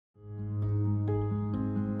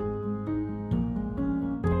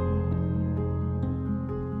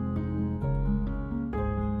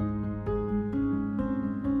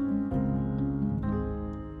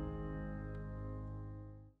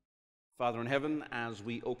Father in heaven, as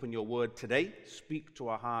we open your word today, speak to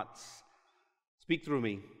our hearts, speak through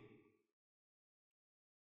me,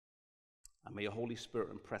 and may your Holy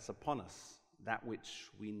Spirit impress upon us that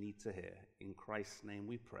which we need to hear. In Christ's name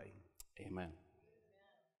we pray. Amen.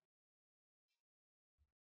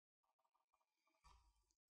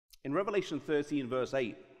 In Revelation 13, verse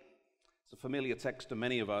 8, it's a familiar text to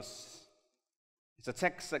many of us. It's a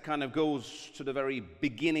text that kind of goes to the very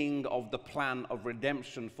beginning of the plan of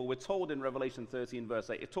redemption. For we're told in Revelation 13,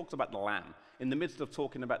 verse 8, it talks about the Lamb. In the midst of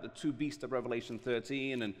talking about the two beasts of Revelation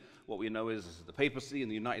 13 and what we know is the papacy in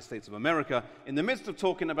the United States of America, in the midst of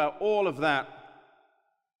talking about all of that,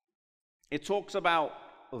 it talks about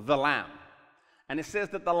the Lamb. And it says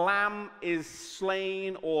that the Lamb is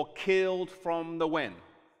slain or killed from the when?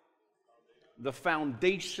 The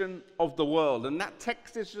foundation of the world. And that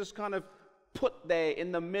text is just kind of put there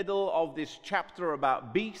in the middle of this chapter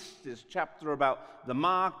about beasts, this chapter about the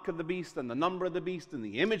mark of the beast and the number of the beast and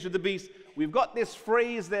the image of the beast. We've got this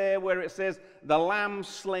phrase there where it says, the Lamb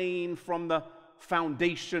slain from the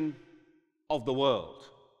foundation of the world.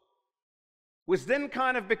 Which then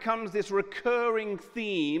kind of becomes this recurring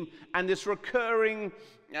theme and this recurring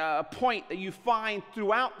point that you find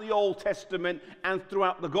throughout the Old Testament and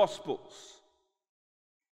throughout the Gospels.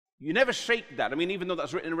 You never shake that. I mean, even though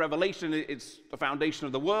that's written in Revelation, it's the foundation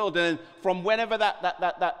of the world. And from whenever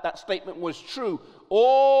that statement was true,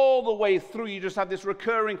 all the way through, you just have this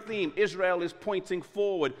recurring theme. Israel is pointing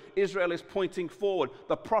forward. Israel is pointing forward.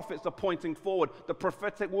 The prophets are pointing forward. The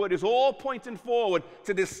prophetic word is all pointing forward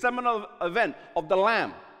to this seminal event of the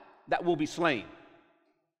Lamb that will be slain.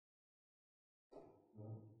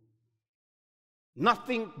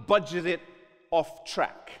 Nothing budges it off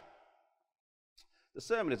track. The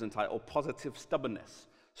sermon is entitled Positive Stubbornness.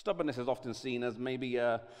 Stubbornness is often seen as maybe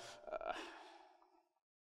a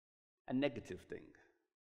negative thing.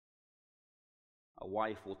 A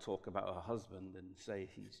wife will talk about her husband and say,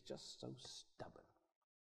 he's just so stubborn.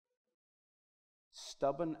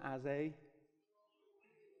 Stubborn as a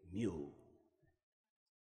mule.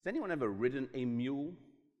 Has anyone ever ridden a mule?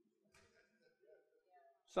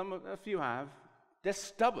 A few have. They're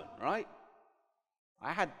stubborn, right?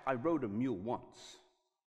 I rode a mule once.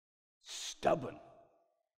 Stubborn.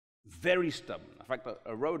 Very stubborn. In fact,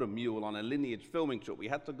 I rode a mule on a lineage filming trip. We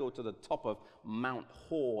had to go to the top of Mount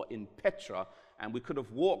Hor in Petra, and we could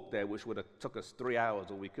have walked there, which would have took us 3 hours,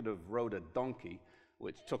 or we could have rode a donkey,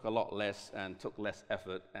 which took a lot less and took less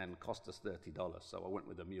effort and cost us $30. So I went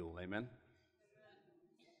with a mule, amen?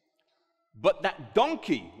 But that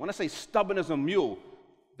donkey, when I say stubborn as a mule,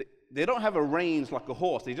 they don't have a reins like a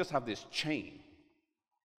horse. They just have this chain.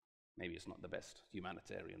 Maybe it's not the best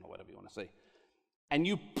humanitarian or whatever you want to say. And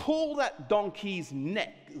you pull that donkey's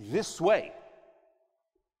neck this way.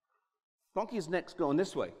 Donkey's neck's going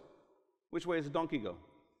this way. Which way does the donkey go?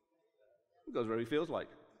 It goes where he feels like.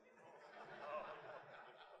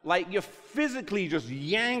 Like you're physically just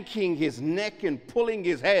yanking his neck and pulling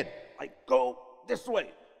his head. Like, go this way,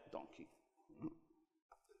 donkey.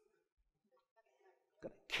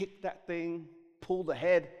 Gotta kick that thing, pull the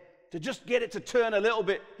head. To just get it to turn a little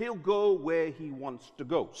bit, he'll go where he wants to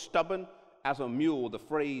go. Stubborn as a mule, the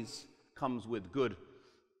phrase comes with good,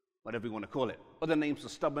 whatever you want to call it. Other names for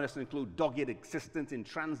stubbornness include dogged existence,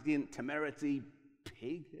 intransient temerity,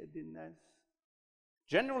 pig-headedness.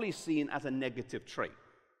 Generally seen as a negative trait.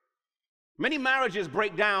 Many marriages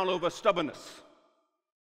break down over stubbornness.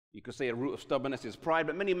 You could say a root of stubbornness is pride,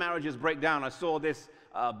 but many marriages break down. I saw this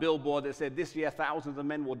billboard that said, this year thousands of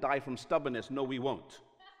men will die from stubbornness. No, we won't.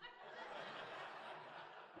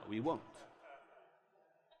 We won't.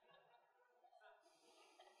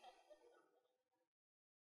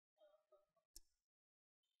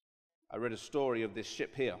 I read a story of this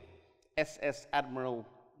ship here, SS Admiral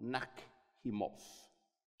Nakhimov.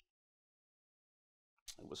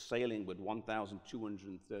 It was sailing with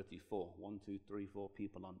 1,234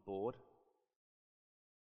 people on board.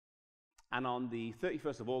 And on the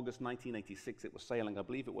 31st of August, 1986, it was sailing, I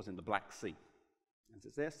believe it was in the Black Sea. And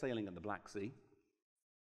it's there sailing in the Black Sea.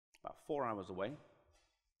 About 4 hours away,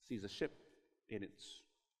 sees a ship in its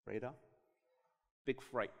radar, big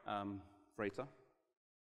freighter.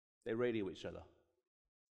 They radio each other.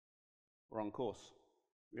 We're on course.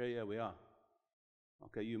 Yeah, we are.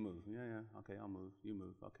 Okay, you move. Yeah, okay, I'll move. You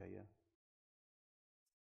move. Okay, yeah.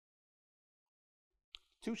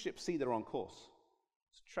 Two ships see they're on course.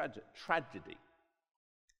 It's tragedy.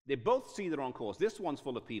 They both see they're on course. This one's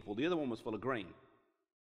full of people. The other one was full of grain.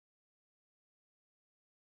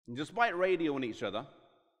 And despite radioing each other,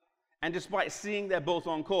 and despite seeing they're both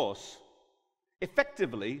on course,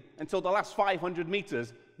 effectively, until the last 500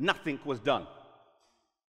 meters, nothing was done.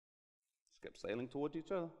 kept sailing towards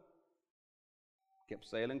each other. Kept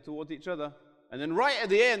sailing towards each other. And then right at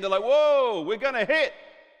the end, they're like, whoa, we're going to hit.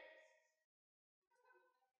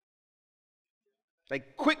 They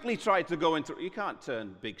quickly tried to go into, you can't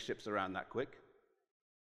turn big ships around that quick.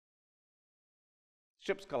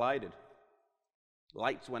 Ships collided.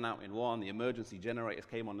 Lights went out in one, the emergency generators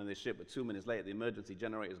came on in this ship, but 2 minutes later, the emergency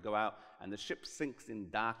generators go out, and the ship sinks in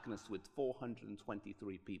darkness with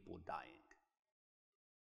 423 people dying.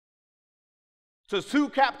 So 2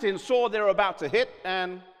 captains saw they were about to hit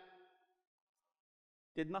and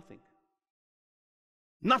did nothing.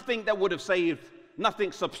 Nothing that would have saved,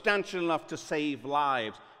 nothing substantial enough to save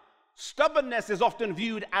lives. Stubbornness is often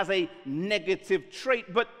viewed as a negative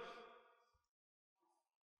trait, but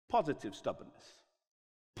positive stubbornness.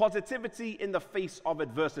 Positivity in the face of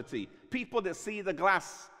adversity. People that see the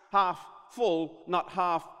glass half full, not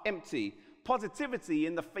half empty. Positivity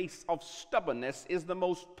in the face of stubbornness is the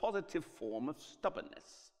most positive form of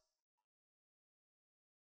stubbornness.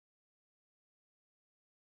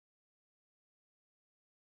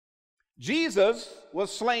 Jesus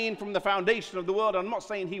was slain from the foundation of the world. I'm not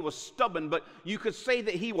saying he was stubborn, but you could say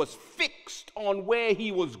that he was fixed on where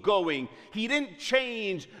he was going. He didn't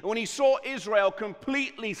change. When he saw Israel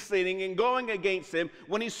completely sinning and going against him,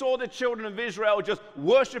 when he saw the children of Israel just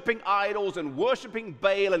worshiping idols and worshiping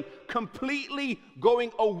Baal and completely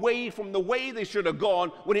going away from the way they should have gone,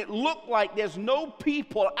 when it looked like there's no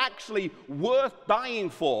people actually worth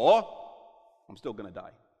dying for, I'm still going to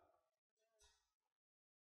die.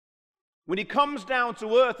 When he comes down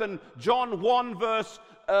to earth, and John 1 verse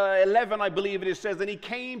 11, I believe it says, and he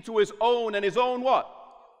came to his own, and his own what?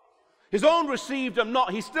 His own received him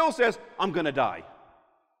not. He still says, I'm going to die.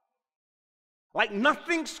 Like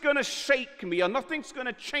nothing's going to shake me, or nothing's going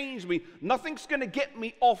to change me. Nothing's going to get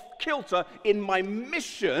me off kilter in my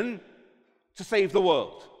mission to save the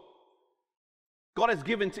world. God has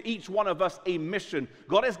given to each one of us a mission.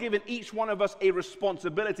 God has given each one of us a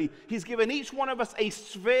responsibility. He's given each one of us a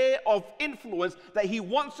sphere of influence that he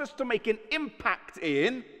wants us to make an impact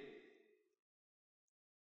in.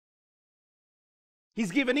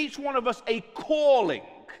 He's given each one of us a calling.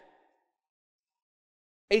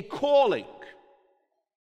 A calling.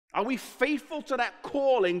 Are we faithful to that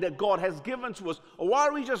calling that God has given to us? Or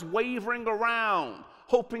are we just wavering around,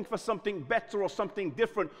 hoping for something better or something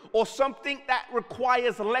different, or something that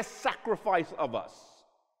requires less sacrifice of us?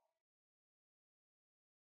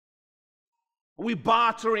 Are we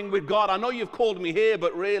bartering with God? I know you've called me here,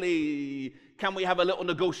 but really, can we have a little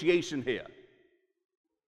negotiation here?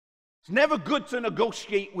 It's never good to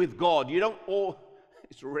negotiate with God.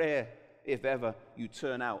 It's rare, if ever, you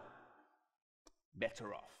turn out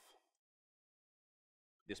better off.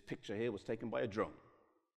 This picture here was taken by a drone.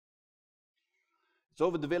 It's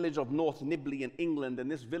over the village of North Nibley in England, and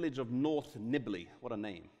this village of North Nibley, what a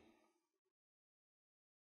name.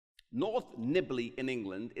 North Nibley in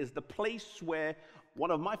England is the place where one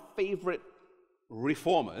of my favorite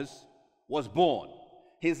reformers was born.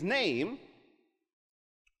 His name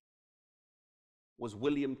was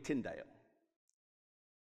William Tyndale.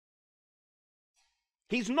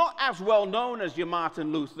 He's not as well known as your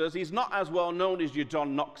Martin Luthers. He's not as well known as your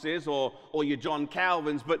John Knoxes or your John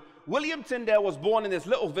Calvins. But William Tyndale was born in this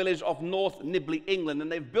little village of North Nibley, England.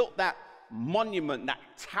 And they've built that monument, that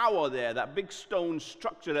tower there, that big stone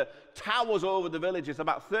structure that towers over the village. It's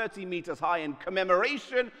about 30 meters high in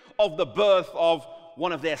commemoration of the birth of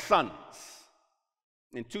one of their sons.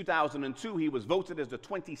 In 2002, he was voted as the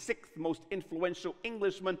 26th most influential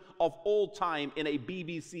Englishman of all time in a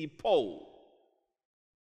BBC poll.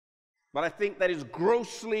 But I think that is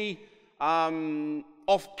grossly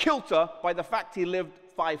off kilter by the fact he lived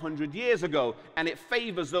 500 years ago, and it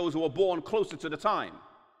favors those who were born closer to the time.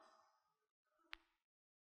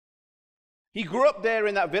 He grew up there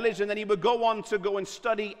in that village, and then he would go on to go and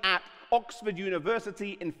study at Oxford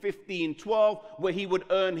University in 1512, where he would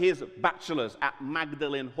earn his bachelor's at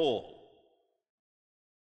Magdalen Hall.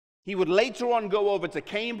 He would later on go over to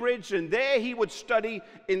Cambridge, and there he would study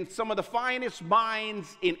in some of the finest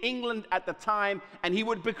minds in England at the time, and he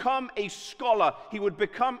would become a scholar. He would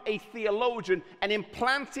become a theologian, and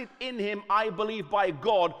implanted in him, I believe by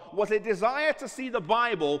God, was a desire to see the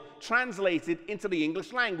Bible translated into the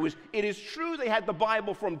English language. It is true they had the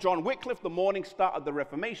Bible from John Wycliffe, the morning star of the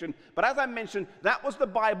Reformation, but as I mentioned, that was the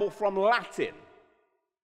Bible from Latin.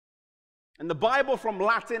 And the Bible from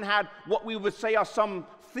Latin had what we would say are some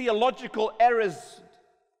theological errors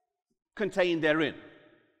contained therein.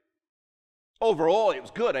 Overall, it was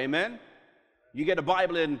good, amen? You get a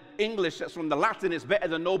Bible in English that's from the Latin, it's better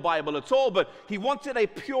than no Bible at all, but he wanted a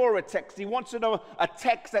purer text. He wanted a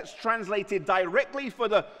text that's translated directly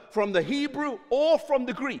from the Hebrew or from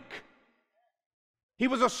the Greek. He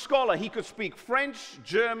was a scholar. He could speak French,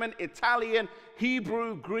 German, Italian,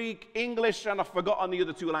 Hebrew, Greek, English, and I've forgotten the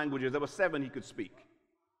other 2 languages. There were 7 he could speak.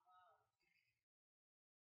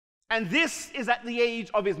 And this is at the age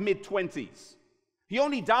of his mid-20s. He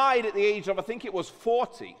only died at the age of, I think it was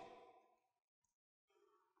 40.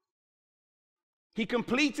 He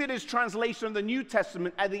completed his translation of the New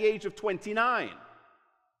Testament at the age of 29.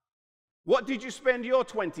 What did you spend your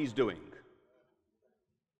 20s doing?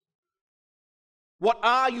 What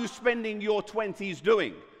are you spending your 20s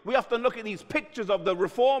doing? We often look at these pictures of the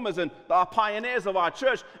reformers and our pioneers of our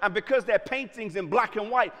church, and because they're paintings in black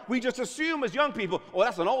and white, we just assume as young people, oh,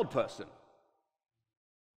 that's an old person.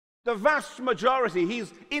 The vast majority,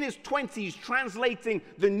 he's in his 20s translating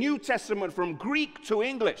the New Testament from Greek to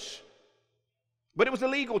English. But it was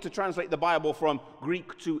illegal to translate the Bible from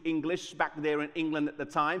Greek to English back there in England at the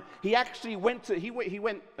time. He actually went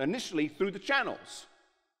initially through the channels.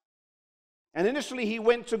 And initially he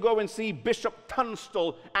went to go and see Bishop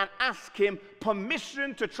Tunstall and ask him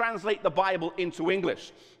permission to translate the Bible into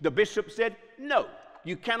English. The bishop said, no,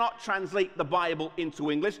 you cannot translate the Bible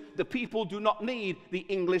into English. The people do not need the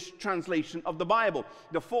English translation of the Bible.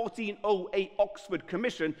 The 1408 Oxford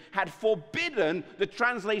Commission had forbidden the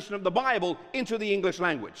translation of the Bible into the English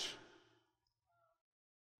language.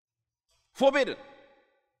 Forbidden.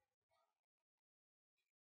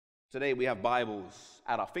 Today we have Bibles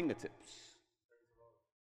at our fingertips.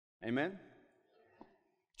 Amen?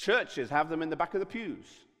 Churches have them in the back of the pews.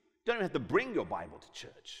 You don't even have to bring your Bible to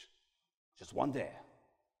church. Just one there.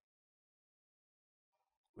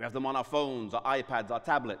 We have them on our phones, our iPads, our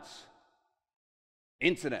tablets.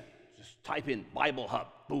 Internet. Just type in Bible Hub.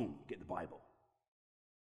 Boom, get the Bible.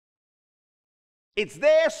 It's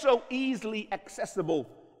there so easily accessible,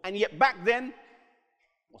 and yet back then, it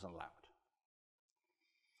wasn't allowed.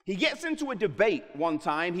 He gets into a debate one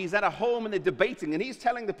time. He's at a home and they're debating, and he's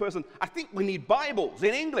telling the person, I think we need Bibles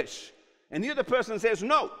in English. And the other person says,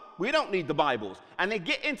 no, we don't need the Bibles. And they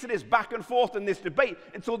get into this back and forth in this debate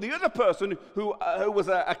until the other person, who was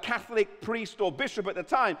a Catholic priest or bishop at the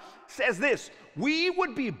time, says this: we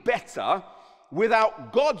would be better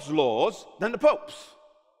without God's laws than the Pope's.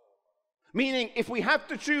 Meaning, if we have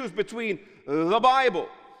to choose between the Bible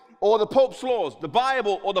or the Pope's laws, the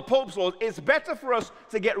Bible or the Pope's laws, it's better for us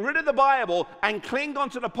to get rid of the Bible and cling on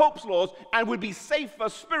to the Pope's laws, and we'd be safer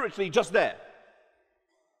spiritually just there.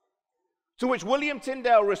 To which William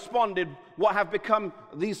Tyndale responded what have become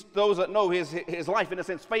those that know his life in a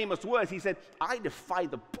sense famous words. He said, I defy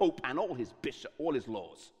the Pope and all his bishops, all his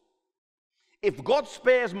laws. If God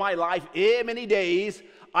spares my life ere many days,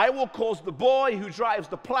 I will cause the boy who drives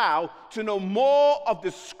the plow to know more of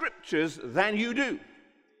the scriptures than you do.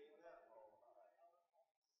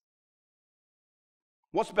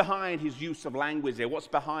 What's behind his use of language there? What's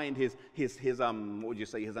behind his what would you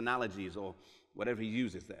say, his analogies or whatever he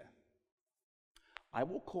uses there? I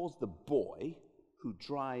will cause the boy who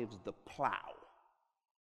drives the plow.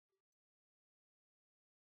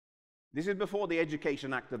 This is before the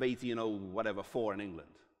Education Act of 4 in England.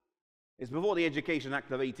 It's before the Education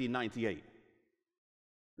Act of 1898.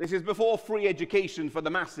 This is before free education for the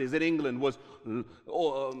masses in England was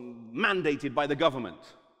mandated by the government.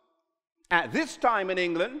 At this time in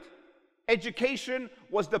England, education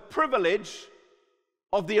was the privilege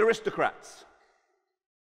of the aristocrats.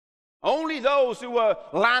 Only those who were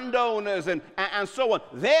landowners and so on,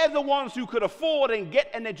 they're the ones who could afford and get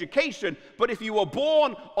an education. But if you were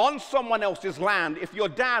born on someone else's land, if your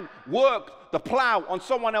dad worked the plow on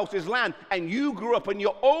someone else's land, and you grew up and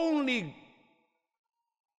your only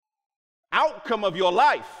outcome of your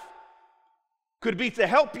life could be to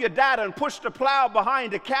help your dad and push the plow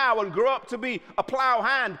behind a cow and grow up to be a plow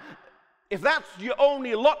hand, if that's your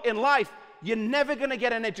only lot in life, you're never going to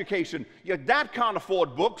get an education. Your dad can't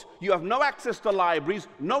afford books. You have no access to libraries,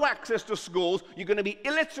 no access to schools. You're going to be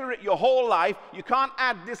illiterate your whole life. You can't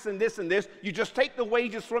add this and this and this. You just take the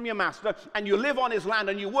wages from your master and you live on his land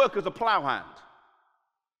and you work as a plow hand.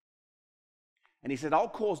 And he said, I'll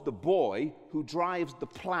cause the boy who drives the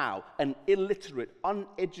plow, an illiterate,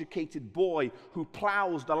 uneducated boy who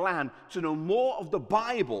plows the land, to know more of the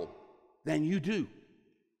Bible than you do.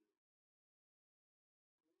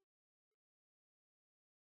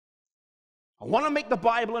 I want to make the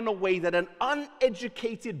Bible in a way that an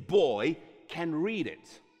uneducated boy can read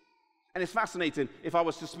it. And it's fascinating. If I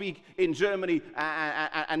was to speak in Germany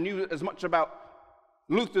and knew as much about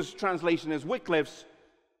Luther's translation as Wycliffe's,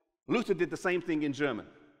 Luther did the same thing in German.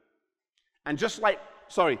 And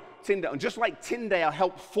Tyndale, and just like Tyndale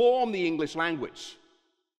helped form the English language,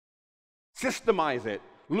 systemize it,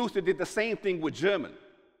 Luther did the same thing with German.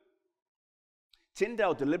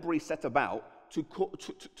 Tyndale deliberately set about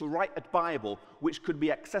to write a Bible which could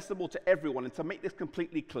be accessible to everyone, and to make this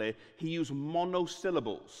completely clear, he used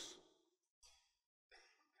monosyllables.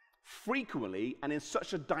 Frequently and in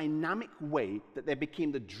such a dynamic way that they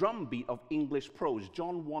became the drumbeat of English prose.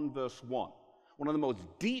 John 1 verse 1. One of the most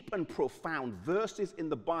deep and profound verses in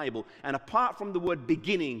the Bible. And apart from the word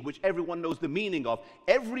beginning, which everyone knows the meaning of,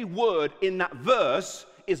 every word in that verse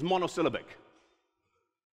is monosyllabic.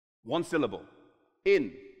 One syllable.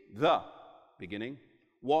 In the beginning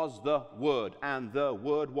was the Word, and the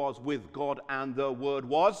Word was with God, and the Word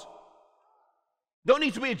was. Don't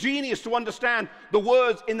need to be a genius to understand the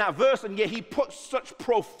words in that verse, and yet he puts such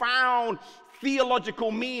profound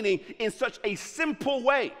theological meaning in such a simple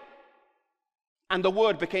way. And the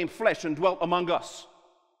Word became flesh and dwelt among us.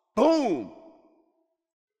 Boom!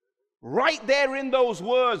 Right there in those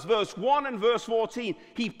words, verse 1 and verse 14,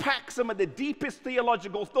 he packed some of the deepest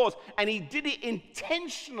theological thoughts, and he did it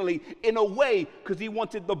intentionally in a way because he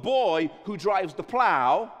wanted the boy who drives the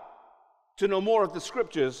plow to know more of the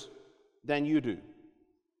scriptures than you do.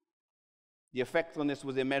 The effect on this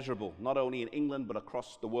was immeasurable, not only in England but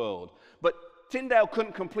across the world. But Tyndale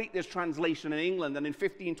couldn't complete this translation in England, and in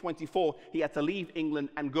 1524 he had to leave England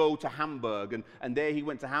and go to Hamburg, and there he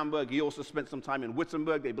went to Hamburg. He also spent some time in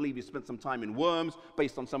Wittenberg. They believe he spent some time in Worms,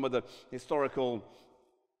 based on some of the historical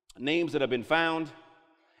names that have been found.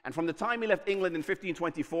 And from the time he left England in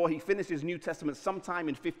 1524, he finished his New Testament sometime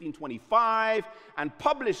in 1525 and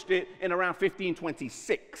published it in around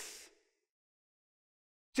 1526.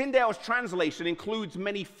 Tyndale's translation includes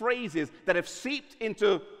many phrases that have seeped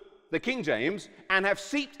into the King James and have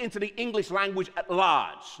seeped into the English language at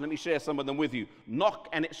large. Let me share some of them with you. Knock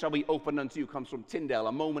and it shall be opened unto you comes from Tyndale.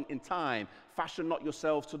 A moment in time. Fashion not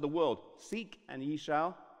yourselves to the world. Seek and ye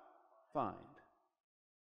shall find.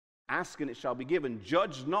 Ask and it shall be given.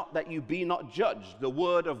 Judge not that you be not judged. The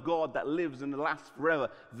word of God that lives and lasts forever.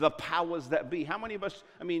 The powers that be. How many of us,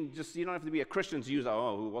 just you don't have to be a Christian to use that.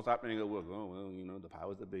 Oh, what's happening in the world? Oh, well, the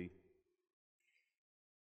powers that be.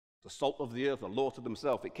 The salt of the earth, the Lord to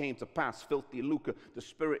himself. It came to pass, filthy lucre. The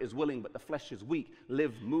spirit is willing, but the flesh is weak.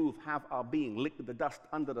 Live, move, have our being. Lick the dust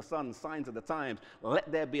under the sun, signs of the times.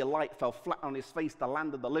 Let there be a light. Fell flat on his face, the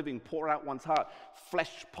land of the living. Pour out one's heart.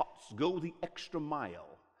 Flesh pots, go the extra mile.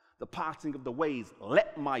 The parting of the ways,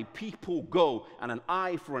 let my people go. And an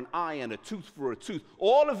eye for an eye and a tooth for a tooth.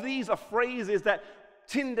 All of these are phrases that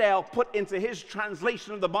Tyndale put into his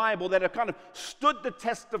translation of the Bible that have kind of stood the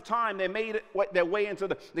test of time. They made their way into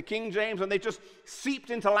the King James, and they just seeped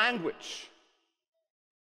into language.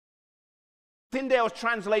 Tyndale's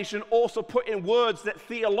translation also put in words that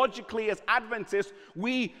theologically as Adventists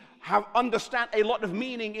we have understand a lot of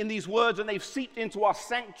meaning in these words, and they've seeped into our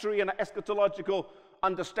sanctuary and our eschatological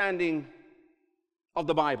understanding of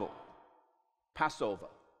the Bible. Passover,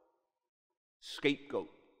 scapegoat,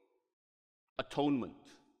 atonement,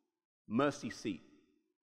 mercy seat.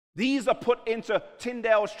 These are put into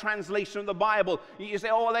Tyndale's translation of the Bible. You say,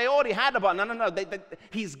 oh, they already had about. No.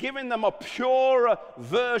 He's giving them a purer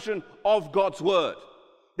version of God's word.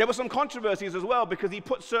 There were some controversies as well because he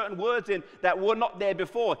put certain words in that were not there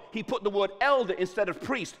before. He put the word elder instead of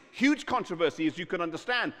priest. Huge controversy, as you can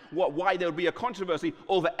understand why there would be a controversy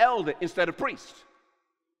over elder instead of priest.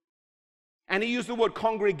 And he used the word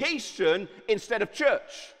congregation instead of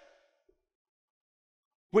church,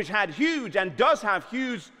 which had huge and does have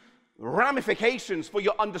huge ramifications for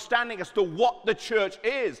your understanding as to what the church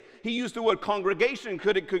is. He used the word congregation.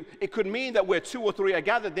 It could mean that where two or three are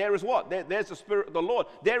gathered, there is what? There's the Spirit of the Lord.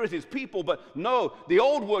 There is his people. But no, the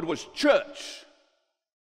old word was church.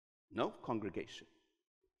 No, congregation.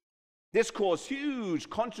 This caused huge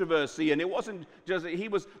controversy, and it wasn't just, he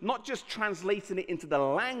was not just translating it into the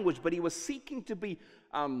language, but he was seeking to be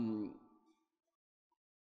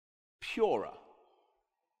purer.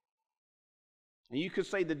 And you could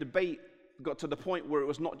say the debate got to the point where it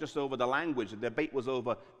was not just over the language, the debate was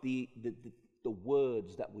over the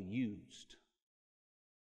words that were used.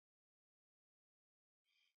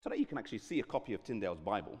 Today you can actually see a copy of Tyndale's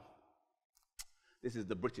Bible. This is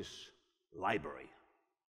the British Library.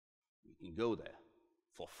 You can go there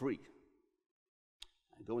for free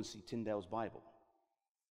and go and see Tyndale's Bible.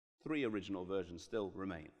 3 original versions still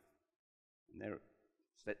remain. And there it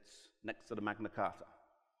sits next to the Magna Carta.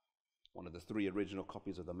 One of the 3 original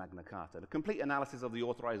copies of the Magna Carta. The complete analysis of the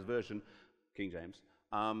authorized version, King James,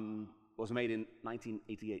 was made in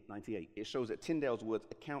 1988-98. It shows that Tyndale's words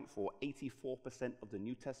account for 84% of the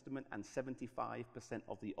New Testament and 75%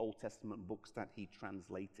 of the Old Testament books that he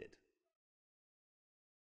translated.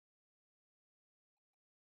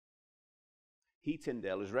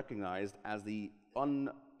 Tyndale is recognized as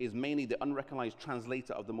mainly the unrecognized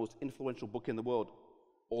translator of the most influential book in the world.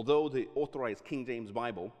 Although the authorized King James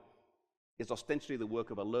Bible is ostensibly the work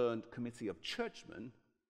of a learned committee of churchmen,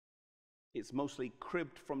 it's mostly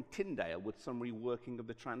cribbed from Tyndale with some reworking of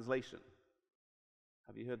the translation.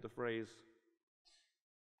 Have you heard the phrase,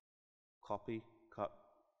 copy, cut,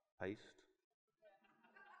 paste?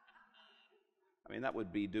 I mean, that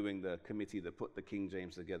would be doing the committee that put the King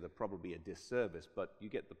James together probably a disservice, but you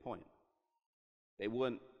get the point. They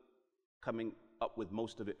weren't coming up with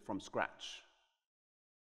most of it from scratch.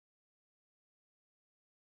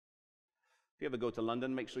 If you ever go to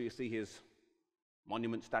London, make sure you see his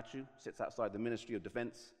monument statue. Sits outside the Ministry of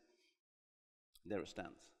Defense. There it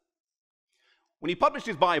stands. When he published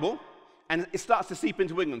his Bible, and it starts to seep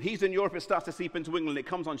into England. He's in Europe, it starts to seep into England, it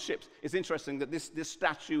comes on ships. It's interesting that this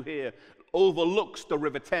statue here overlooks the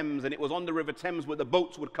River Thames, and it was on the River Thames where the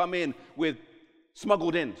boats would come in with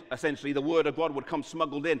smuggled in, essentially. The word of God would come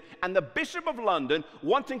smuggled in. And the Bishop of London,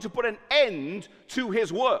 wanting to put an end to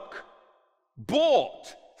his work,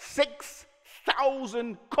 bought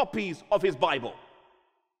 6,000 copies of his Bible.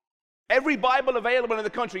 Every Bible available in the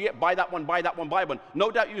country, yeah, buy that one, buy that one, buy one.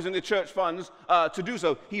 No doubt using the church funds to do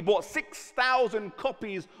so. He bought 6,000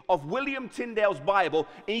 copies of William Tyndale's Bible,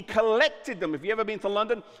 and he collected them. If you've ever been to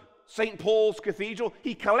London, St. Paul's Cathedral,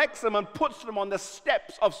 he collects them and puts them on the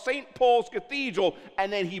steps of St. Paul's Cathedral,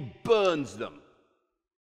 and then he burns them.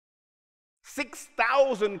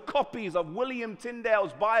 6,000 copies of William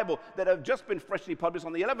Tyndale's Bible that have just been freshly published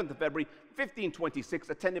on the 11th of February, 1526,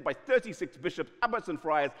 attended by 36 bishops, abbots, and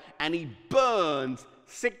friars, and he burns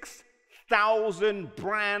 6,000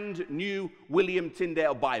 brand new William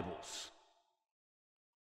Tyndale Bibles.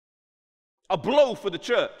 A blow for the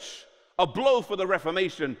church, a blow for the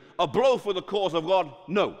Reformation, a blow for the cause of God?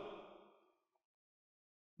 No.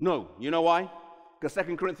 No. You know why? Because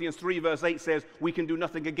 2 Corinthians 3 verse 8 says, we can do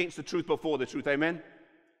nothing against the truth but for the truth. Amen?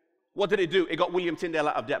 What did it do? It got William Tyndale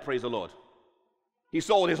out of debt, praise the Lord. He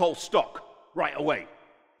sold his whole stock right away.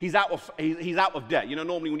 He's out of debt. You know,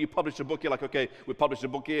 normally when you publish a book, you're like, okay, we published a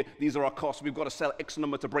book here. These are our costs. We've got to sell X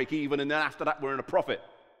number to break even. And then after that, we're in a profit.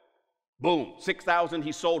 Boom. 6,000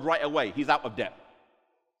 he sold right away. He's out of debt.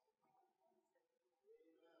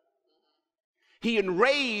 It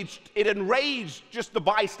enraged just the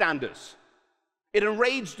bystanders. It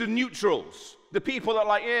enraged the neutrals, the people that are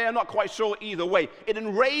like, yeah, I'm not quite sure either way. It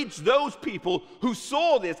enraged those people who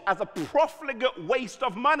saw this as a profligate waste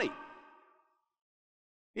of money.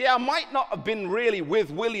 Yeah, I might not have been really with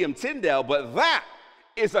William Tyndale, but that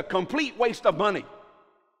is a complete waste of money.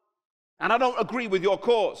 And I don't agree with your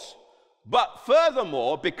cause. But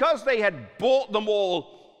furthermore, because they had bought them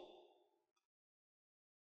all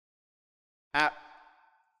at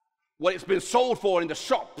what it's been sold for in the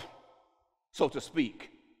shop, so to speak,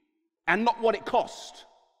 and not what it cost,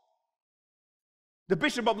 the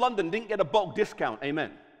Bishop of London didn't get a bulk discount,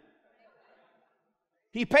 amen.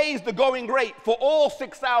 He pays the going rate for all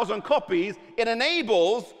 6,000 copies. It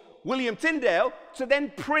enables William Tyndale to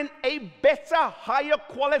then print a better, higher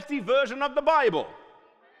quality version of the Bible.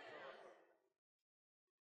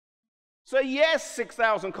 So yes,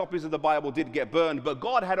 6,000 copies of the Bible did get burned, but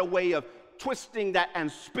God had a way of twisting that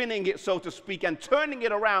and spinning it, so to speak, and turning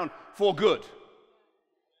it around for good.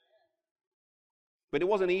 But it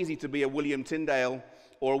wasn't easy to be a William Tyndale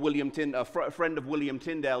or a friend of William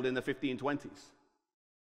Tyndale in the 1520s.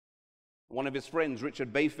 One of his friends,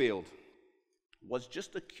 Richard Bayfield, was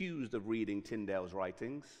just accused of reading Tyndale's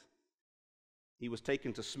writings. He was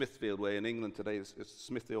taken to Smithfield, where in England today is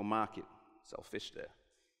Smithfield Market, sell fish there.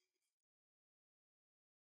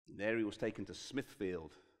 There he was taken to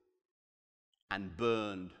Smithfield and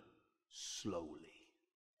burned slowly.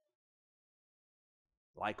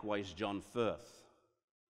 Likewise, John Firth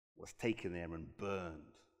was taken there and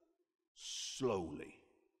burned slowly.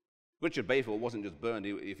 Richard Bayfield wasn't just burned.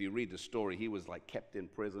 If you read the story, he was like kept in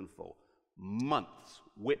prison for months,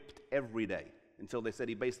 whipped every day, until they said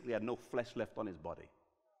he basically had no flesh left on his body.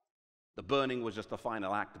 The burning was just a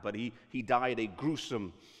final act, but he died a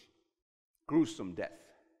gruesome, gruesome death.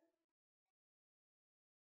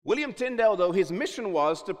 William Tyndale, though, his mission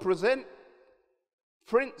was to print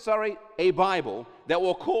a Bible that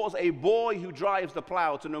will cause a boy who drives the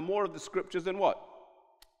plow to know more of the scriptures than what?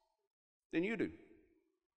 Than you do.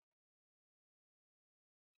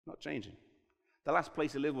 Not changing. The last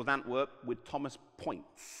place he lived was Antwerp with Thomas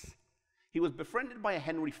Points. He was befriended by a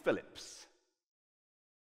Henry Phillips,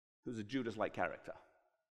 who's a Judas-like character.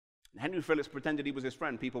 And Henry Phillips pretended he was his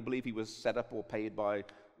friend. People believe he was set up or paid by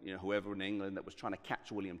whoever in England that was trying to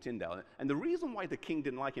catch William Tyndale. And the reason why the king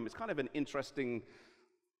didn't like him is kind of an interesting,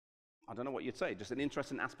 I don't know what you'd say, just an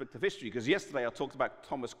interesting aspect of history. Because yesterday I talked about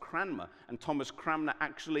Thomas Cranmer, and Thomas Cranmer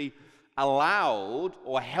actually allowed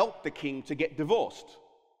or helped the king to get divorced.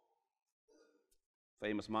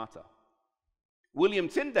 Famous martyr. William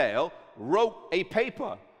Tyndale wrote a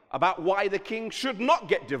paper about why the king should not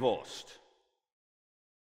get divorced.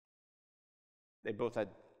 They both had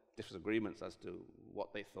disagreements as to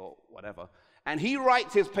what they thought, whatever. And he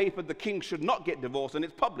writes his paper, The King Should Not Get Divorced, and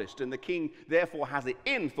it's published, and the king therefore has it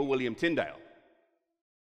in for William Tyndale.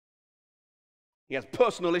 He has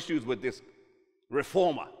personal issues with this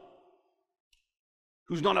reformer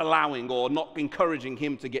who's not allowing or not encouraging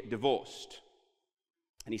him to get divorced.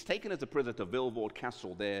 And he's taken as a prisoner to Vilvoorde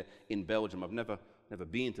Castle there in Belgium. I've never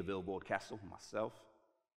been to Vilvoorde Castle myself.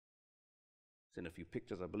 Seen a few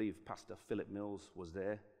pictures, I believe Pastor Philip Mills was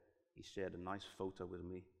there. He shared a nice photo with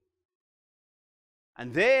me.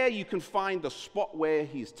 And there you can find the spot where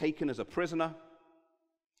he's taken as a prisoner.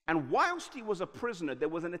 And whilst he was a prisoner, there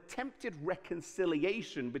was an attempted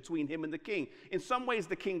reconciliation between him and the king. In some ways,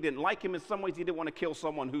 the king didn't like him. In some ways, he didn't want to kill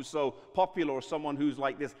someone who's so popular or someone who's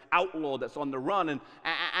like this outlaw that's on the run.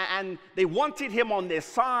 And they wanted him on their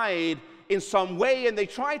side in some way, and they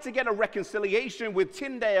tried to get a reconciliation with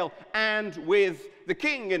Tyndale and with the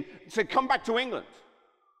king and said, come back to England.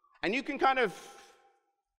 And you can kind of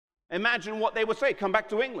imagine what they would say, come back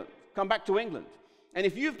to England, come back to England. And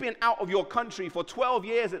if you've been out of your country for 12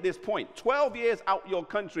 years at this point, 12 years out your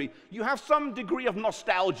country, you have some degree of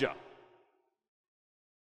nostalgia.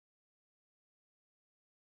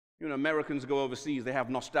 Americans go overseas, they have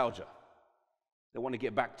nostalgia. They want to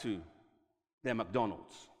get back to their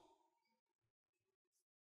McDonald's.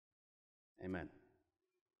 Amen.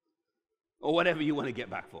 Or whatever you want to get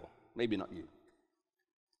back for. Maybe not you. You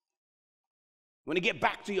want to get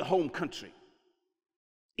back to your home country.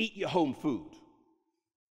 Eat your home food.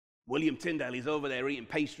 William Tyndale, he's over there eating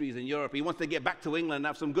pastries in Europe. He wants to get back to England and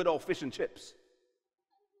have some good old fish and chips.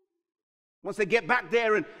 Wants to get back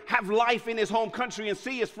there and have life in his home country and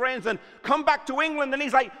see his friends and come back to England. And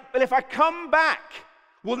he's like, well, if I come back,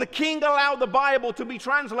 will the king allow the Bible to be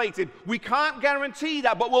translated? We can't guarantee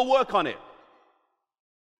that, but we'll work on it.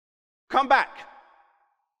 Come back.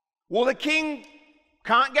 Well, the king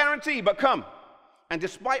can't guarantee, but come. And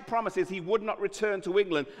despite promises, he would not return to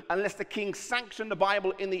England unless the king sanctioned the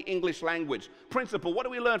Bible in the English language. Principle, what do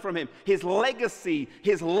we learn from him? His legacy,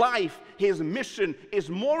 his life, his mission is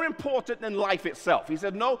more important than life itself. He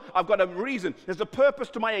said, no, I've got a reason. There's a purpose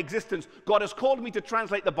to my existence. God has called me to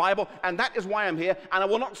translate the Bible, and that is why I'm here. And I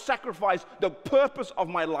will not sacrifice the purpose of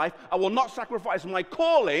my life. I will not sacrifice my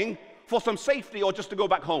calling for some safety or just to go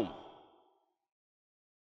back home.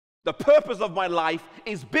 The purpose of my life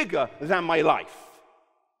is bigger than my life.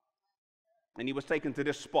 And he was taken to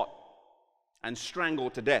this spot and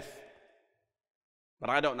strangled to death. But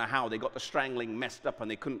I don't know how. They got the strangling messed up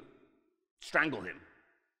and they couldn't strangle him.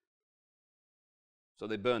 So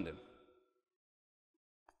they burned him.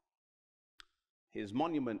 His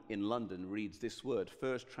monument in London reads this word,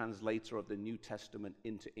 first translator of the New Testament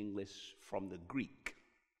into English from the Greek.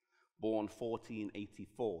 Born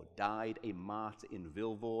 1484, died a martyr in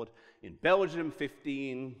Vilvoorde in Belgium,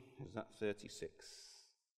 36.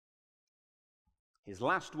 His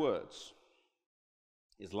last words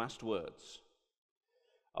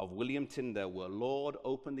of William Tyndale were, Lord,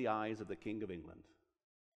 open the eyes of the King of England.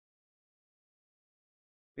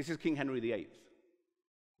 This is King Henry VIII.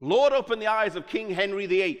 Lord, open the eyes of King Henry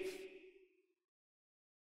VIII,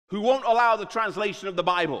 who won't allow the translation of the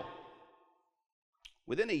Bible.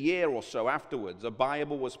 Within a year or so afterwards, a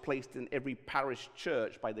Bible was placed in every parish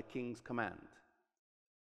church by the king's command.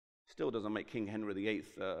 Still doesn't make King Henry VIII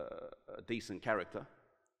a decent character.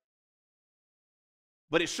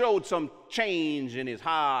 But it showed some change in his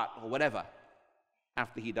heart or whatever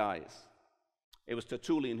after he dies. It was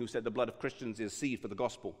Tertullian who said the blood of Christians is seed for the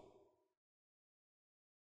gospel.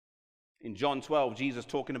 In John 12, Jesus,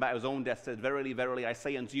 talking about his own death, said, verily, verily, I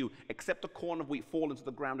say unto you, except a corn of wheat fall into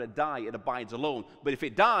the ground and die, it abides alone. But if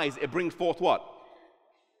it dies, it brings forth what?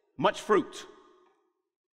 Much fruit.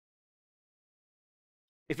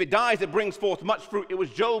 If it dies, it brings forth much fruit. It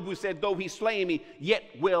was Job who said, though he slay me, yet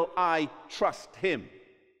will I trust him.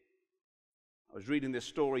 I was reading this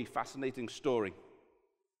story, fascinating story.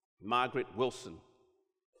 Margaret Wilson,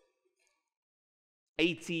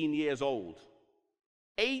 18 years old.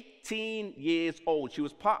 18 years old. She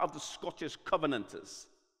was part of the Scottish Covenanters.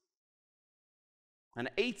 And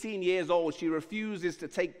at 18 years old, she refuses to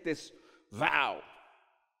take this vow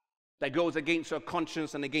that goes against her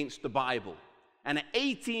conscience and against the Bible. And at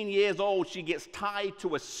 18 years old, she gets tied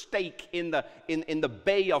to a stake in the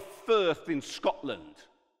Bay of Firth in Scotland.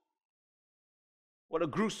 What a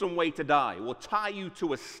gruesome way to die. We'll tie you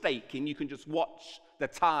to a stake, and you can just watch the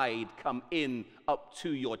tide come in up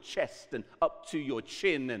to your chest and up to your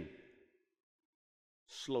chin and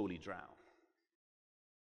slowly drown.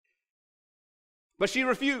 But she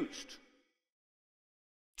refused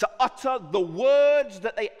to utter the words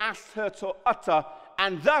that they asked her to utter,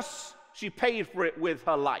 and thus she paid for it with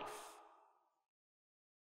her life.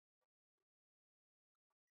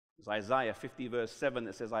 It's Isaiah 50 verse 7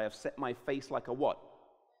 that says, I have set my face like a what?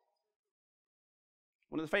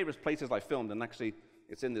 One of the favorite places I filmed, and actually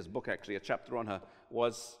it's in this book actually, a chapter on her,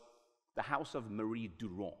 was the house of Marie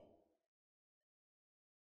Durand.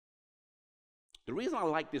 The reason I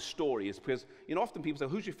like this story is because, often people say,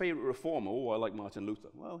 who's your favorite reformer? Oh, I like Martin Luther.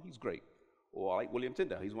 Well, he's great. Or I like William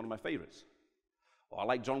Tyndale. He's one of my favorites. Or I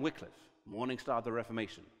like John Wycliffe, Morning Star of the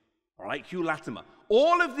Reformation. Or I like Hugh Latimer.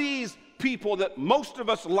 All of these people that most of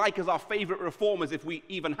us like as our favorite reformers, if we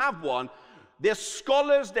even have one, they're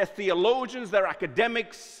scholars, they're theologians, they're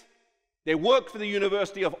academics. They worked for the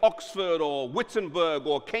University of Oxford or Wittenberg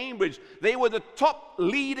or Cambridge. They were the top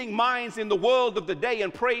leading minds in the world of the day,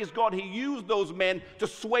 and praise God, he used those men to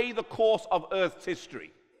sway the course of Earth's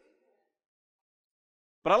history.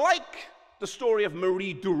 But I like the story of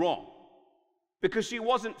Marie Durand because she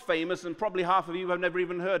wasn't famous, and probably half of you have never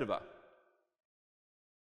even heard of her.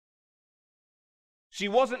 She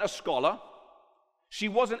wasn't a scholar. She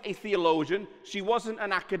wasn't a theologian. She wasn't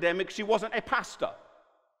an academic. She wasn't a pastor.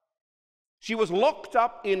 She was locked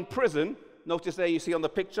up in prison. Notice there you see on the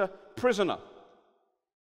picture, prisoner.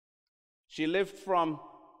 She lived from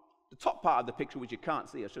the top part of the picture, which you can't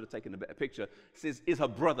see. I should have taken a better picture. Says is her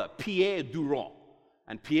brother, Pierre Durand.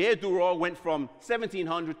 And Pierre Durand went from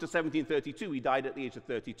 1700 to 1732. He died at the age of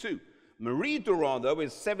 32. Marie Durand, though,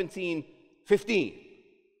 is 1715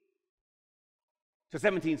 to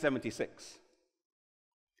 1776.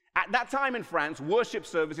 At that time in France, worship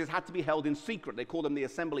services had to be held in secret. They called them the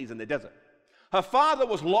assemblies in the desert. Her father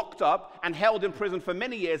was locked up and held in prison for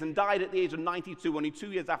many years and died at the age of 92, only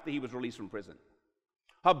 2 years after he was released from prison.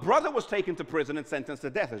 Her brother was taken to prison and sentenced to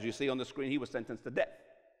death. As you see on the screen, he was sentenced to death.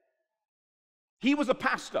 He was a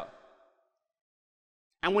pastor.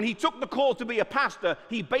 And when he took the call to be a pastor,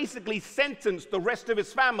 he basically sentenced the rest of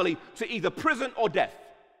his family to either prison or death.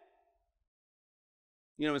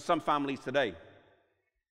 In some families today,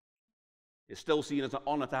 it's still seen as an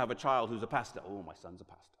honor to have a child who's a pastor. Oh, my son's a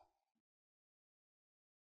pastor.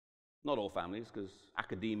 Not all families, because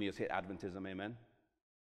academia has hit Adventism, amen?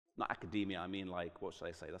 Not academia, I mean what should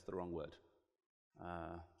I say? That's the wrong word.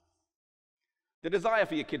 The desire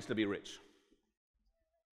for your kids to be rich.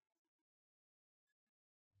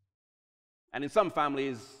 And in some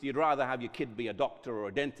families, you'd rather have your kid be a doctor or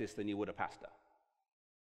a dentist than you would a pastor.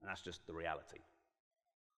 And that's just the reality.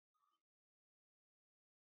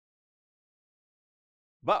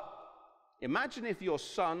 But imagine if your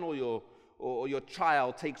son or your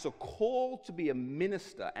child takes a call to be a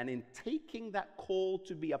minister, and in taking that call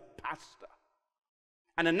to be a pastor,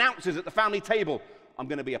 and announces at the family table, I'm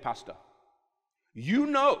going to be a pastor. You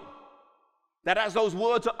know that as those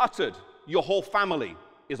words are uttered, your whole family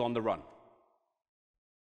is on the run.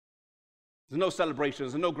 There's no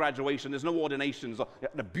celebrations, there's no graduation, there's no ordinations.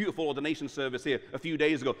 A beautiful ordination service here a few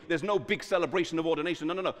days ago. There's no big celebration of ordination.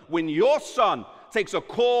 No. When your son takes a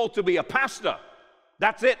call to be a pastor,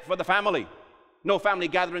 that's it for the family. No family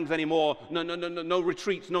gatherings anymore. No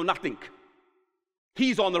retreats, no nothing.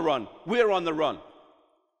 He's on the run. We're on the run.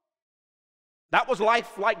 That was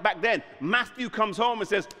life like back then. Matthew comes home and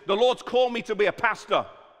says, the Lord's called me to be a pastor.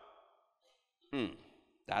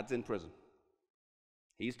 Dad's in prison.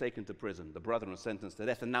 He's taken to prison. The brother was sentenced to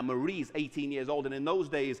death. And now Marie's 18 years old. And in those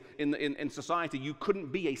days, in society, you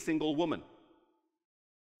couldn't be a single woman.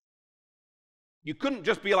 You couldn't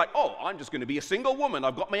just be like, oh, I'm just going to be a single woman.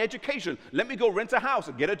 I've got my education. Let me go rent a house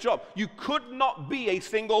and get a job. You could not be a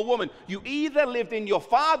single woman. You either lived in your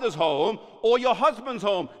father's home or your husband's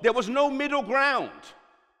home. There was no middle ground.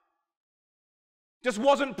 Just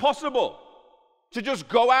wasn't possible to just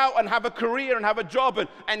go out and have a career and have a job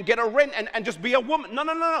and get a rent and just be a woman.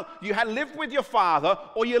 No. You had lived with your father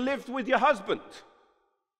or you lived with your husband.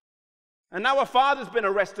 And now her father's been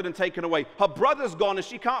arrested and taken away. Her brother's gone and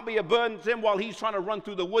she can't be a burden to him while he's trying to run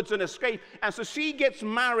through the woods and escape. And so she gets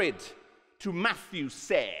married to Matthew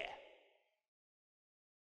Sayre,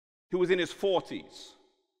 who was in his 40s.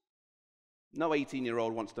 No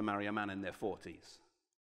 18-year-old wants to marry a man in their 40s.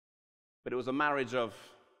 but it was a marriage of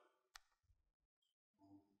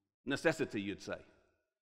necessity, you'd say.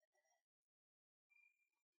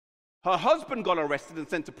 Her husband got arrested and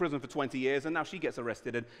sent to prison for 20 years, and now she gets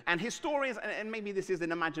arrested. And historians, and maybe this is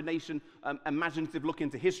an imaginative look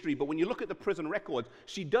into history, but when you look at the prison records,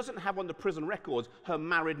 she doesn't have on the prison records her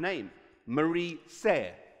married name, Marie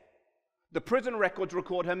Serre. The prison records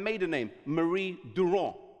record her maiden name, Marie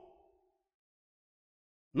Durand.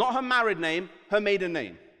 Not her married name, her maiden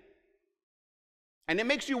name. And it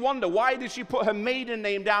makes you wonder, why did she put her maiden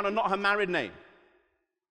name down and not her married name?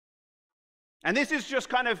 And this is just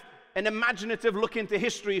kind of an imaginative look into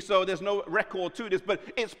history, so there's no record to this, but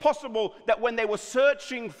it's possible that when they were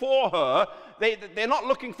searching for her, they're not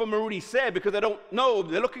looking for Marie Serre because they don't know,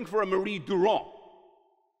 they're looking for a Marie Durand.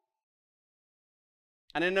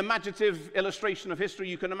 And in an imaginative illustration of history,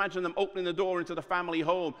 you can imagine them opening the door into the family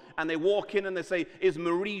home, and they walk in and they say, "Is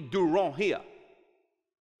Marie Durand here?"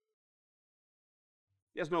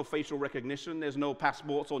 There's no facial recognition, there's no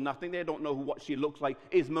passports or nothing, they don't know what she looks like.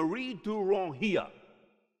 "Is Marie Durand here?"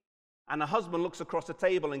 And the husband looks across the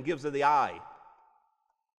table and gives her the eye.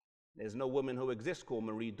 There's no woman who exists called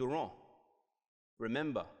Marie Durand.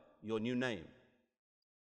 Remember your new name.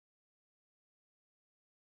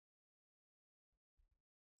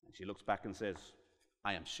 And she looks back and says,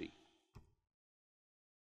 "I am she.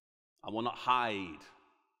 I will not hide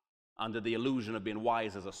under the illusion of being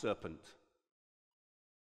wise as a serpent.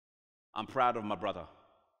 I'm proud of my brother.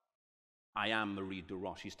 I am Marie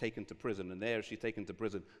Durand." She's taken to prison, and there she's taken to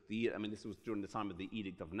prison. This was during the time of the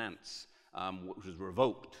Edict of Nantes, which was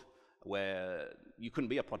revoked, where you couldn't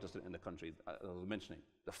be a Protestant in the country, as I was mentioning.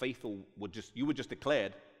 The faithful you were just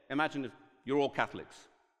declared. Imagine if you're all Catholics,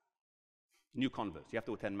 new converts. You have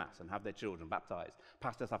to attend Mass and have their children baptized.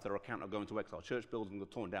 Pastors have to recount of going to exile. Church buildings were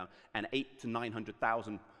torn down, and 800,000 to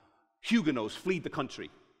 900,000 Huguenots fled the country.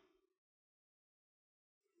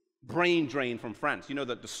 Brain drain from France. You know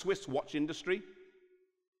that the Swiss watch industry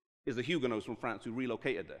is the Huguenots from France who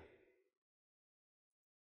relocated there.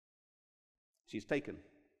 She's taken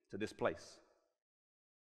to this place,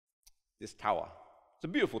 this tower. It's a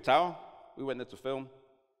beautiful tower. We went there to film.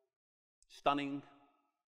 Stunning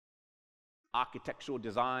architectural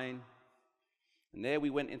design. And there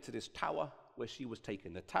we went into this tower where she was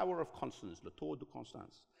taken, the Tower of Constance, the Tour de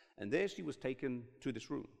Constance. And there she was taken to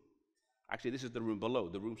this room. Actually, this is the room below.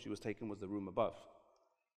 The room she was taken was the room above.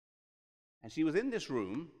 And she was in this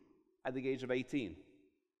room at the age of 18.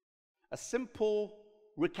 A simple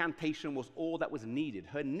recantation was all that was needed.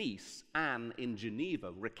 Her niece, Anne, in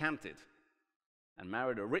Geneva, recanted and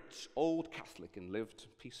married a rich old Catholic and lived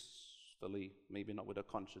peacefully, maybe not with her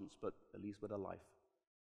conscience, but at least with her life.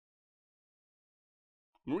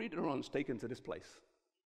 Marie Durand's taken to this place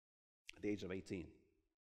at the age of 18.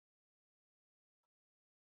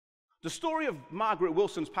 The story of Margaret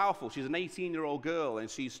Wilson's powerful. She's an 18-year-old girl, and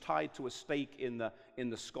she's tied to a stake in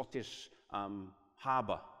the Scottish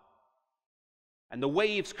harbor. And the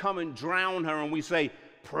waves come and drown her, and we say,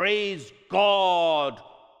 "Praise God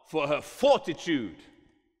for her fortitude."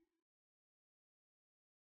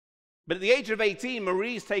 But at the age of 18,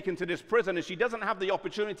 Marie's taken to this prison, and she doesn't have the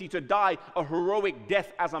opportunity to die a heroic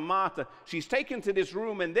death as a martyr. She's taken to this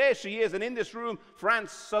room, and there she is. And in this room,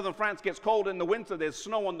 southern France gets cold in the winter. There's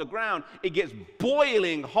snow on the ground. It gets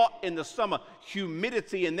boiling hot in the summer.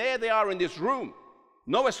 Humidity, and there they are in this room.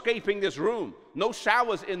 No escaping this room. No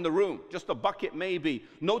showers in the room. Just a bucket maybe.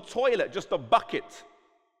 No toilet, just a bucket.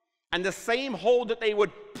 And the same hole that they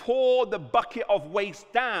would pour the bucket of waste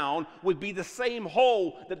down would be the same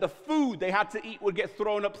hole that the food they had to eat would get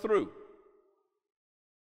thrown up through.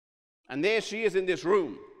 And there she is in this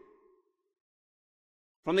room,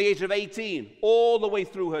 from the age of 18 all the way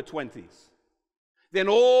through her 20s, then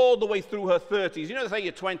all the way through her 30s. You know, they say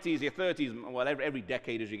your 20s, your 30s, well, every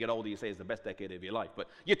decade as you get older, you say is the best decade of your life. But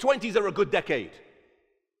your 20s are a good decade.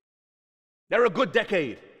 They're a good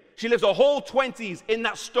decade. She lives her whole 20s in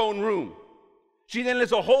that stone room. She then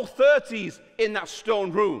lives her whole 30s in that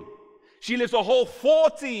stone room. She lives her whole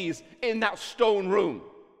 40s in that stone room.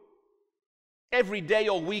 Every day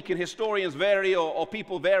or week, and historians vary or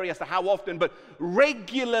people vary as to how often, but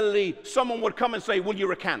regularly someone would come and say, "Will you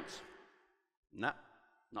recant?" Nah,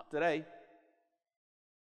 not today.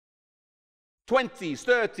 20s,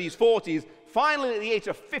 30s, 40s, finally at the age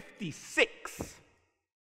of 56.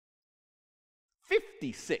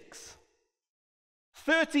 56.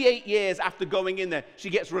 38 years after going in there, she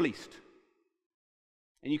gets released.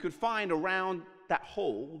 And you could find around that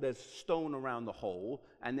hole, there's stone around the hole,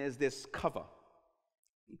 and there's this cover.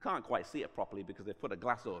 You can't quite see it properly because they put a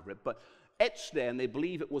glass over it, but etched there, and they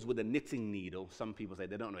believe it was with a knitting needle. Some people say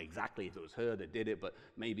they don't know exactly if it was her that did it, but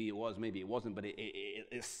maybe it was, maybe it wasn't, but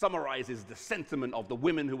it summarizes the sentiment of the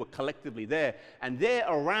women who were collectively there, and they're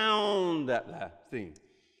around that thing.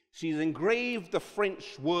 She's engraved the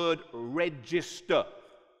French word register.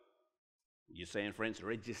 You say in French,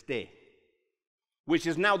 register, which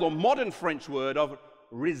is now the modern French word of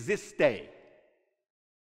résister,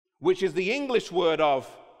 which is the English word of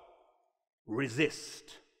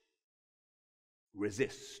resist.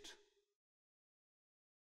 Resist.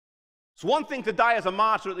 It's one thing to die as a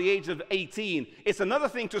martyr at the age of 18. It's another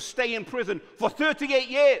thing to stay in prison for 38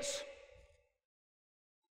 years.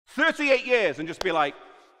 38 years and just be like,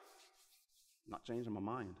 not changing my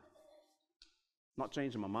mind. Not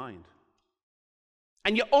changing my mind.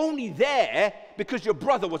 And you're only there because your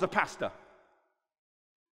brother was a pastor.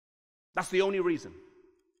 That's the only reason.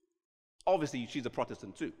 Obviously, she's a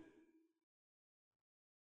Protestant too.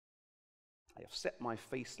 I have set my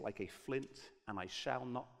face like a flint, and I shall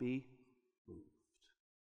not be moved.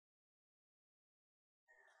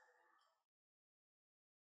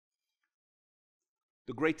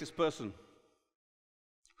 The greatest person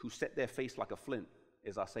who set their face like a flint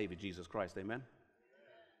is our Savior, Jesus Christ. Amen?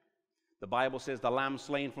 The Bible says the Lamb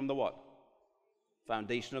slain from the what?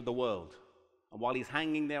 Foundation of the world. And while he's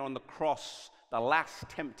hanging there on the cross, the last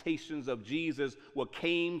temptations of Jesus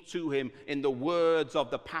came to him in the words of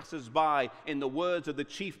the passers-by, in the words of the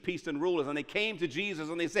chief priests and rulers. And they came to Jesus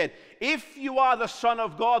and they said, if you are the Son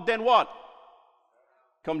of God, then what?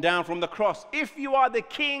 Come down from the cross. If you are the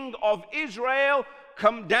King of Israel,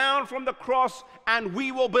 come down from the cross and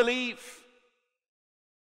we will believe.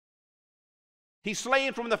 He's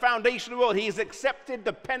slain from the foundation of the world. He's accepted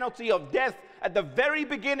the penalty of death at the very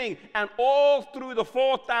beginning, and all through the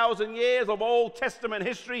 4,000 years of Old Testament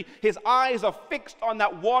history, his eyes are fixed on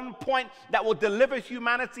that one point that will deliver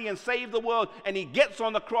humanity and save the world. And he gets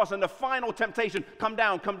on the cross, and the final temptation, come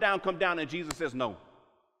down, come down, come down. And Jesus says, no,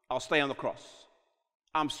 I'll stay on the cross.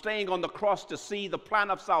 I'm staying on the cross to see the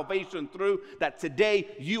plan of salvation through, that today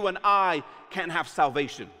you and I can have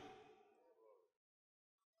salvation.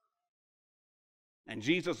 And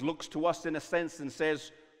Jesus looks to us in a sense and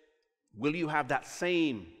says, will you have that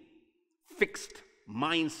same fixed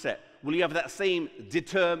mindset? Will you have that same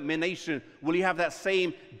determination? Will you have that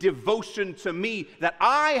same devotion to me that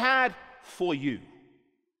I had for you?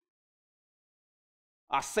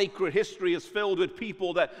 Our sacred history is filled with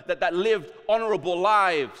people that lived honorable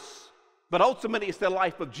lives. But ultimately, it's the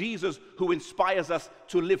life of Jesus who inspires us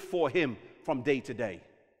to live for him from day to day.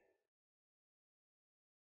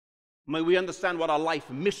 May we understand what our life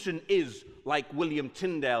mission is, like William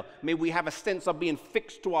Tyndale. May we have a sense of being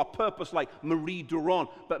fixed to our purpose, like Marie Durand.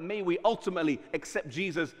 But may we ultimately accept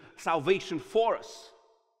Jesus' salvation for us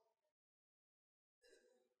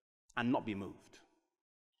and not be moved,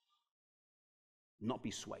 not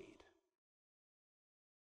be swayed,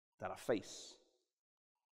 that our face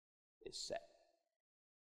is set.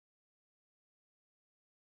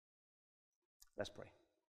 Let's pray.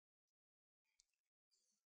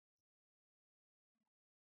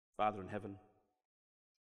 Father in heaven,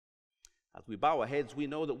 as we bow our heads, we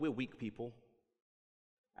know that we're weak people.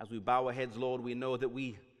 As we bow our heads, Lord, we know that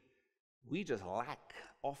we just lack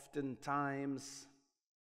oftentimes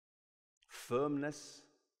firmness.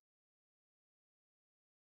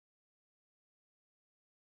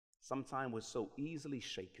 Sometimes we're so easily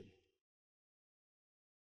shaken.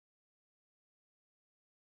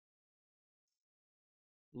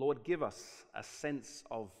 Lord, give us a sense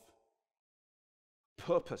of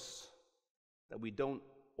purpose that we don't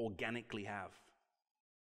organically have.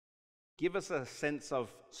 Give us a sense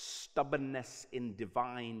of stubbornness in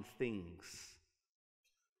divine things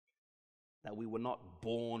that we were not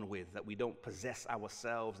born with, that we don't possess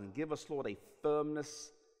ourselves. And give us, Lord, a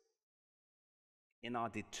firmness in our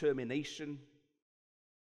determination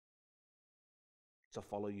to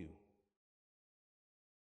follow you.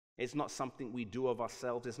 It's not something we do of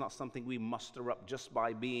ourselves. It's not something we muster up just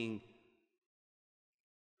by being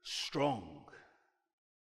strong.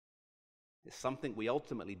 It's something we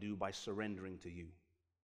ultimately do by surrendering to you.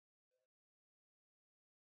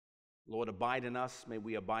 Lord, abide in us. May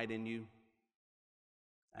we abide in you.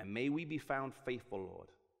 And may we be found faithful, Lord,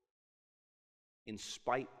 in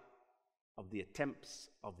spite of the attempts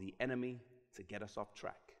of the enemy to get us off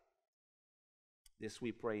track. This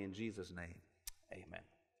we pray in Jesus' name. Amen.